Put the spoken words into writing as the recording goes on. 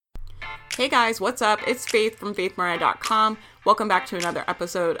Hey guys, what's up? It's Faith from faithmariah.com. Welcome back to another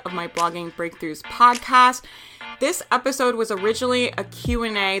episode of my Blogging Breakthroughs podcast. This episode was originally a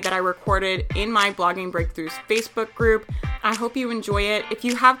Q&A that I recorded in my Blogging Breakthroughs Facebook group. I hope you enjoy it. If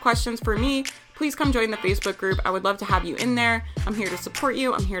you have questions for me, please come join the Facebook group. I would love to have you in there. I'm here to support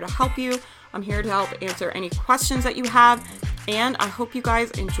you. I'm here to help you. I'm here to help answer any questions that you have. And I hope you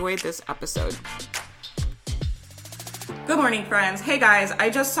guys enjoyed this episode. Good morning, friends. Hey guys, I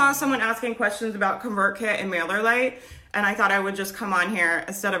just saw someone asking questions about ConvertKit and MailerLite, and I thought I would just come on here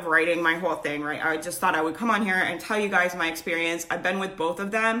instead of writing my whole thing, right? I just thought I would come on here and tell you guys my experience. I've been with both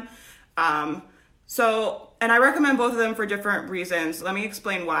of them. And I recommend both of them for different reasons. Let me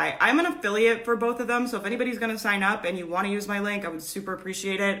explain why. I'm an affiliate for both of them, so if anybody's going to sign up and you want to use my link, I would super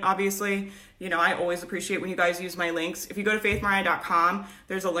appreciate it. Obviously, I always appreciate when you guys use my links. If you go to faithmariah.com,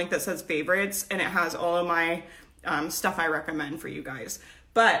 there's a link that says favorites, and it has all of my stuff I recommend for you guys.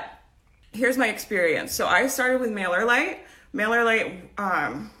 But here's my experience. So I started with MailerLite.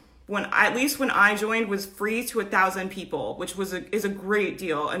 MailerLite, when I joined, was free to 1,000 people, which is a great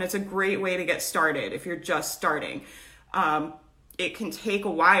deal, and it's a great way to get started if you're just starting. It can take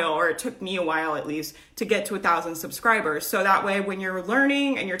a while, or it took me a while at least, to get to 1,000 subscribers. So that way, when you're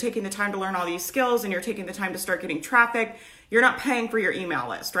learning and you're taking the time to learn all these skills and you're taking the time to start getting traffic, you're not paying for your email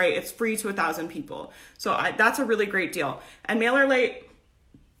list, right? It's free to 1,000 people. So that's a really great deal. And MailerLite,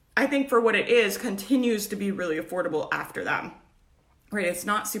 I think for what it is, continues to be really affordable after that, right? It's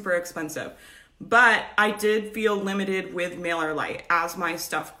not super expensive. But I did feel limited with MailerLite as my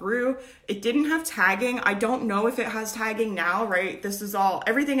stuff grew. It didn't have tagging. I don't know if it has tagging now, right?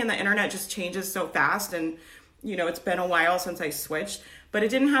 Everything in the internet just changes so fast, and it's been a while since I switched, but it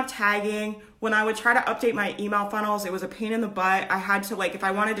didn't have tagging. When I would try to update my email funnels, it was a pain in the butt. I had to, if I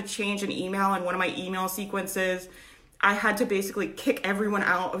wanted to change an email in one of my email sequences, I had to basically kick everyone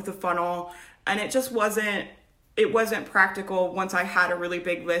out of the funnel, and it just wasn't practical once I had a really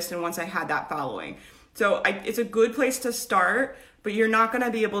big list and once I had that following. So it's a good place to start, but you're not going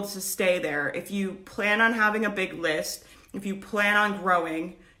to be able to stay there. If you plan on having a big list, if you plan on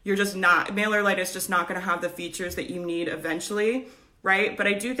growing, MailerLite is just not going to have the features that you need eventually, right? But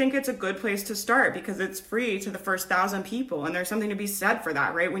I do think it's a good place to start because it's free to the first 1,000 people. And there's something to be said for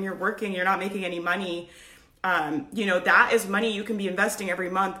that, right? When you're working, you're not making any money. That is money you can be investing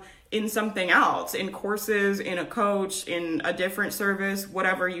every month in something else, in courses, in a coach, in a different service,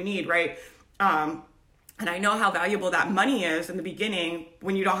 whatever you need, right? And I know how valuable that money is in the beginning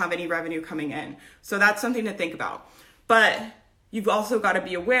when you don't have any revenue coming in. So that's something to think about. But you've also got to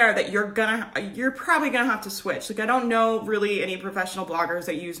be aware that you're probably gonna have to switch. I don't know really any professional bloggers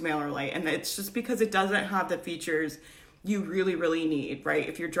that use MailerLite, and it's just because it doesn't have the features you really, really need, right?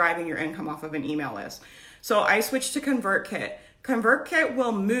 If you're driving your income off of an email list. So I switched to ConvertKit. ConvertKit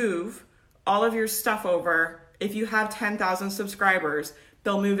will move all of your stuff over. If you have 10,000 subscribers,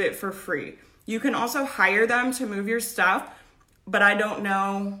 they'll move it for free. You can also hire them to move your stuff, but I don't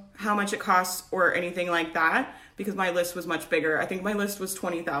know how much it costs or anything like that because my list was much bigger. I think my list was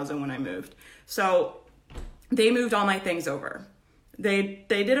 20,000 when I moved. So they moved all my things over. They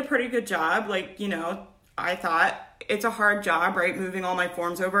did a pretty good job. I thought it's a hard job, right? Moving all my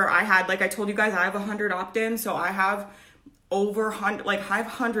forms over. I had, I told you guys, I have 100 opt-ins. So I have I have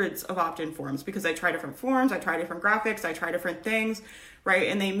hundreds of opt-in forms because I try different forms, I try different graphics, I try different things, right?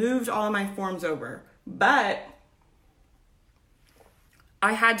 And they moved all of my forms over. But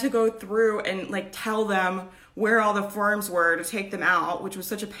I had to go through and tell them where all the forms were to take them out, which was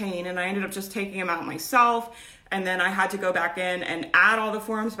such a pain. And I ended up just taking them out myself. And then I had to go back in and add all the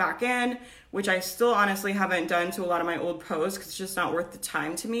forms back in, which I still honestly haven't done to a lot of my old posts because it's just not worth the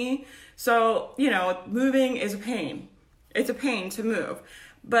time to me. So, moving is a pain. It's a pain to move.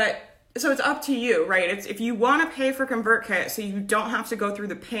 So it's up to you, right? If you want to pay for ConvertKit so you don't have to go through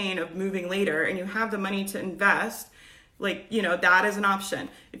the pain of moving later and you have the money to invest, that is an option.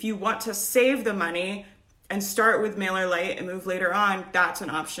 If you want to save the money and start with MailerLite and move later on, that's an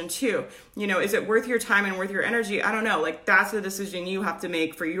option too. Is it worth your time and worth your energy? I don't know. That's a decision you have to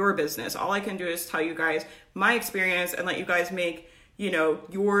make for your business. All I can do is tell you guys my experience and let you guys make,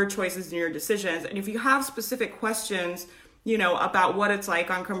 your choices and your decisions. And if you have specific questions, about what it's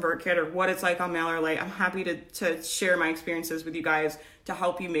like on ConvertKit or what it's like on MailerLite, I'm happy to share my experiences with you guys to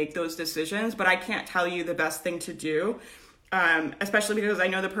help you make those decisions. But I can't tell you the best thing to do. Especially because I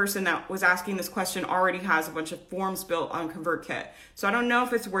know the person that was asking this question already has a bunch of forms built on ConvertKit. So I don't know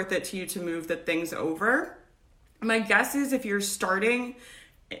if it's worth it to you to move the things over. My guess is if you're starting,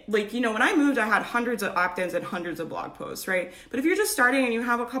 when I moved, I had hundreds of opt-ins and hundreds of blog posts, right? But if you're just starting and you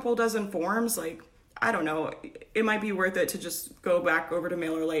have a couple dozen forms, I don't know, it might be worth it to just go back over to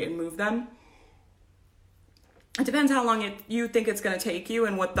MailerLite and move them. It depends how long you think it's going to take you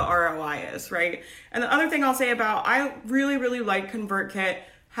and what the ROI is, right? And the other thing I'll say about, I really, really like ConvertKit.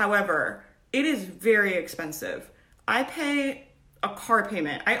 However, it is very expensive. I pay a car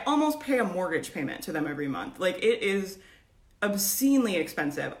payment. I almost pay a mortgage payment to them every month. Like, it is obscenely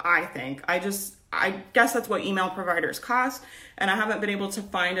expensive, I think. I guess that's what email providers cost. And I haven't been able to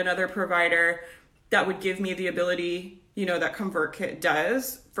find another provider that would give me the ability, that ConvertKit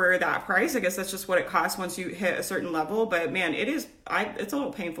does for that price. I guess that's just what it costs once you hit a certain level. But man, it's a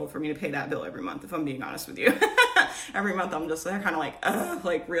little painful for me to pay that bill every month, if I'm being honest with you. Every month I'm just kind of like, ugh,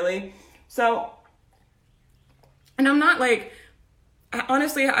 like really? So, and I'm not like,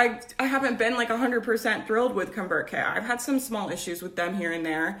 honestly, I haven't been like 100% thrilled with ConvertKit. I've had some small issues with them here and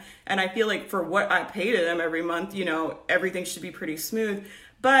there. And I feel like for what I pay to them every month, everything should be pretty smooth.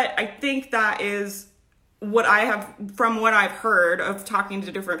 But I think that is from what I've heard of talking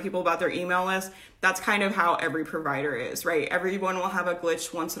to different people about their email list, that's kind of how every provider is, right? Everyone will have a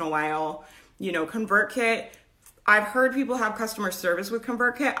glitch once in a while. ConvertKit, I've heard people have customer service with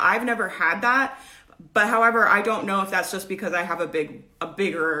ConvertKit. I've never had that. But however, I don't know if that's just because I have I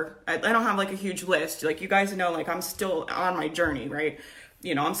don't have like a huge list. Like, you guys know, like, I'm still on my journey, right?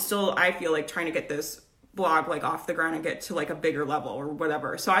 I feel like trying to get this blog like off the ground and get to like a bigger level or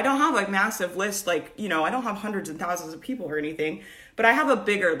whatever. So I don't have like massive lists, like, I don't have hundreds and thousands of people or anything, but I have a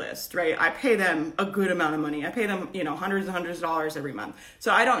bigger list, right? I pay them a good amount of money. I pay them, hundreds and hundreds of dollars every month.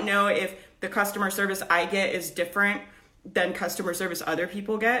 So I don't know if the customer service I get is different than customer service other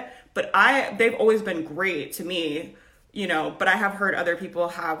people get, but they've always been great to me, but I have heard other people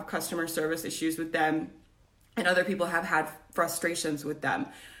have customer service issues with them and other people have had frustrations with them.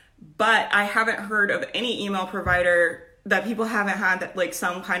 But I haven't heard of any email provider that people haven't had like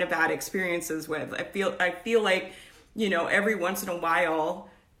some kind of bad experiences with. I feel like, every once in a while,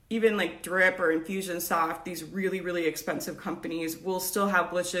 even like Drip or Infusionsoft, these really, really expensive companies will still have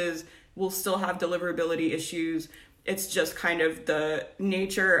glitches, will still have deliverability issues. It's just kind of the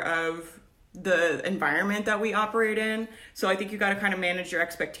nature of the environment that we operate in. So I think you got to kind of manage your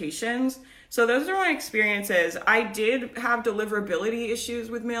expectations. So those are my experiences. I did have deliverability issues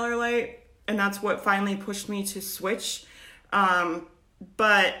with MailerLite, and that's what finally pushed me to switch.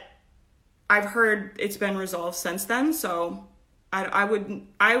 But I've heard it's been resolved since then. So I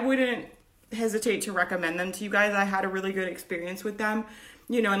wouldn't hesitate to recommend them to you guys. I had a really good experience with them,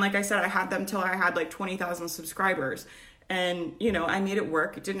 and like I said, I had them till I had like 20,000 subscribers. And, I made it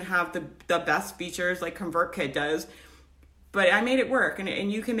work. It didn't have the best features like ConvertKit does, but I made it work,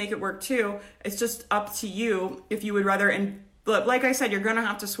 and you can make it work too. It's just up to you if you would rather, and like I said, you're going to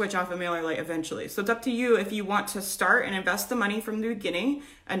have to switch off of MailerLite eventually. So it's up to you if you want to start and invest the money from the beginning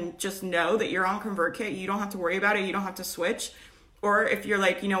and just know that you're on ConvertKit. You don't have to worry about it. You don't have to switch. Or if you're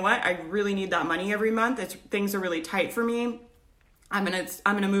like, what, I really need that money every month. Things are really tight for me. I'm going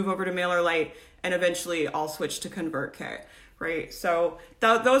to move over to MailerLite and eventually I'll switch to ConvertKit. Right. So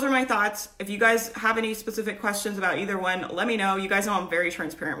those are my thoughts. If you guys have any specific questions about either one, let me know. You guys know I'm very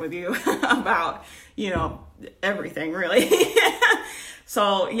transparent with you about, everything really.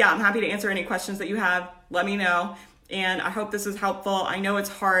 So yeah, I'm happy to answer any questions that you have. Let me know. And I hope this is helpful. I know it's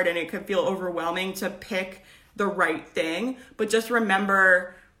hard and it could feel overwhelming to pick the right thing, but just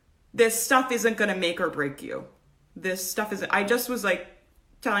remember, this stuff isn't going to make or break you. This stuff is, I just was like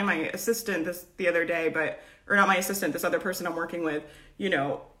telling my assistant the other day, or not my assistant, this other person I'm working with,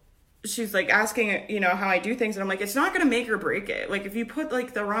 she's like asking, how I do things. And I'm like, it's not going to make or break it. Like, if you put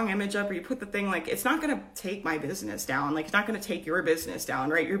like the wrong image up or you put the thing, like, it's not going to take my business down. Like, it's not going to take your business down,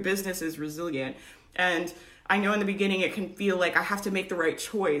 right? Your business is resilient. And I know in the beginning it can feel like I have to make the right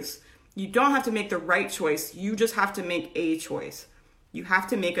choice. You don't have to make the right choice. You just have to make a choice. You have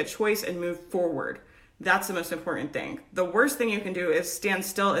to make a choice and move forward. That's the most important thing. The worst thing you can do is stand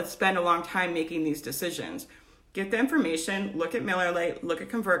still and spend a long time making these decisions. Get the information, look at MailerLite, look at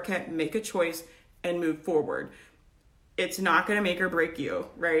ConvertKit, make a choice, and move forward. It's not going to make or break you,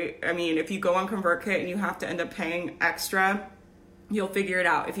 right? I mean, if you go on ConvertKit and you have to end up paying extra, you'll figure it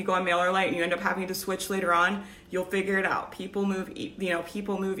out. If you go on MailerLite and you end up having to switch later on, you'll figure it out. People move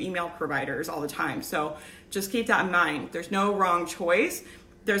email providers all the time. So just keep that in mind. There's no wrong choice.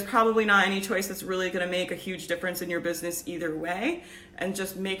 There's probably not any choice that's really going to make a huge difference in your business either way. And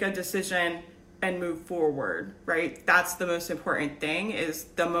just make a decision and move forward, right? That's the most important thing, is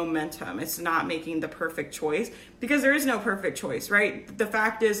the momentum. It's not making the perfect choice, because there is no perfect choice, right? The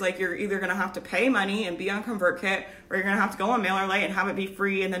fact is, like, you're either going to have to pay money and be on ConvertKit, or you're going to have to go on MailerLite and have it be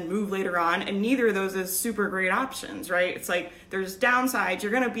free and then move later on. And neither of those is super great options, right? It's like, there's downsides.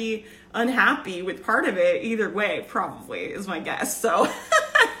 You're going to be unhappy with part of it either way, probably, is my guess. So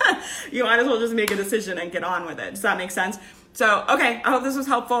you might as well just make a decision and get on with it. Does that make sense? So, okay, I hope this was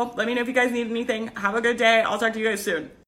helpful. Let me know if you guys need anything. Have a good day. I'll talk to you guys soon.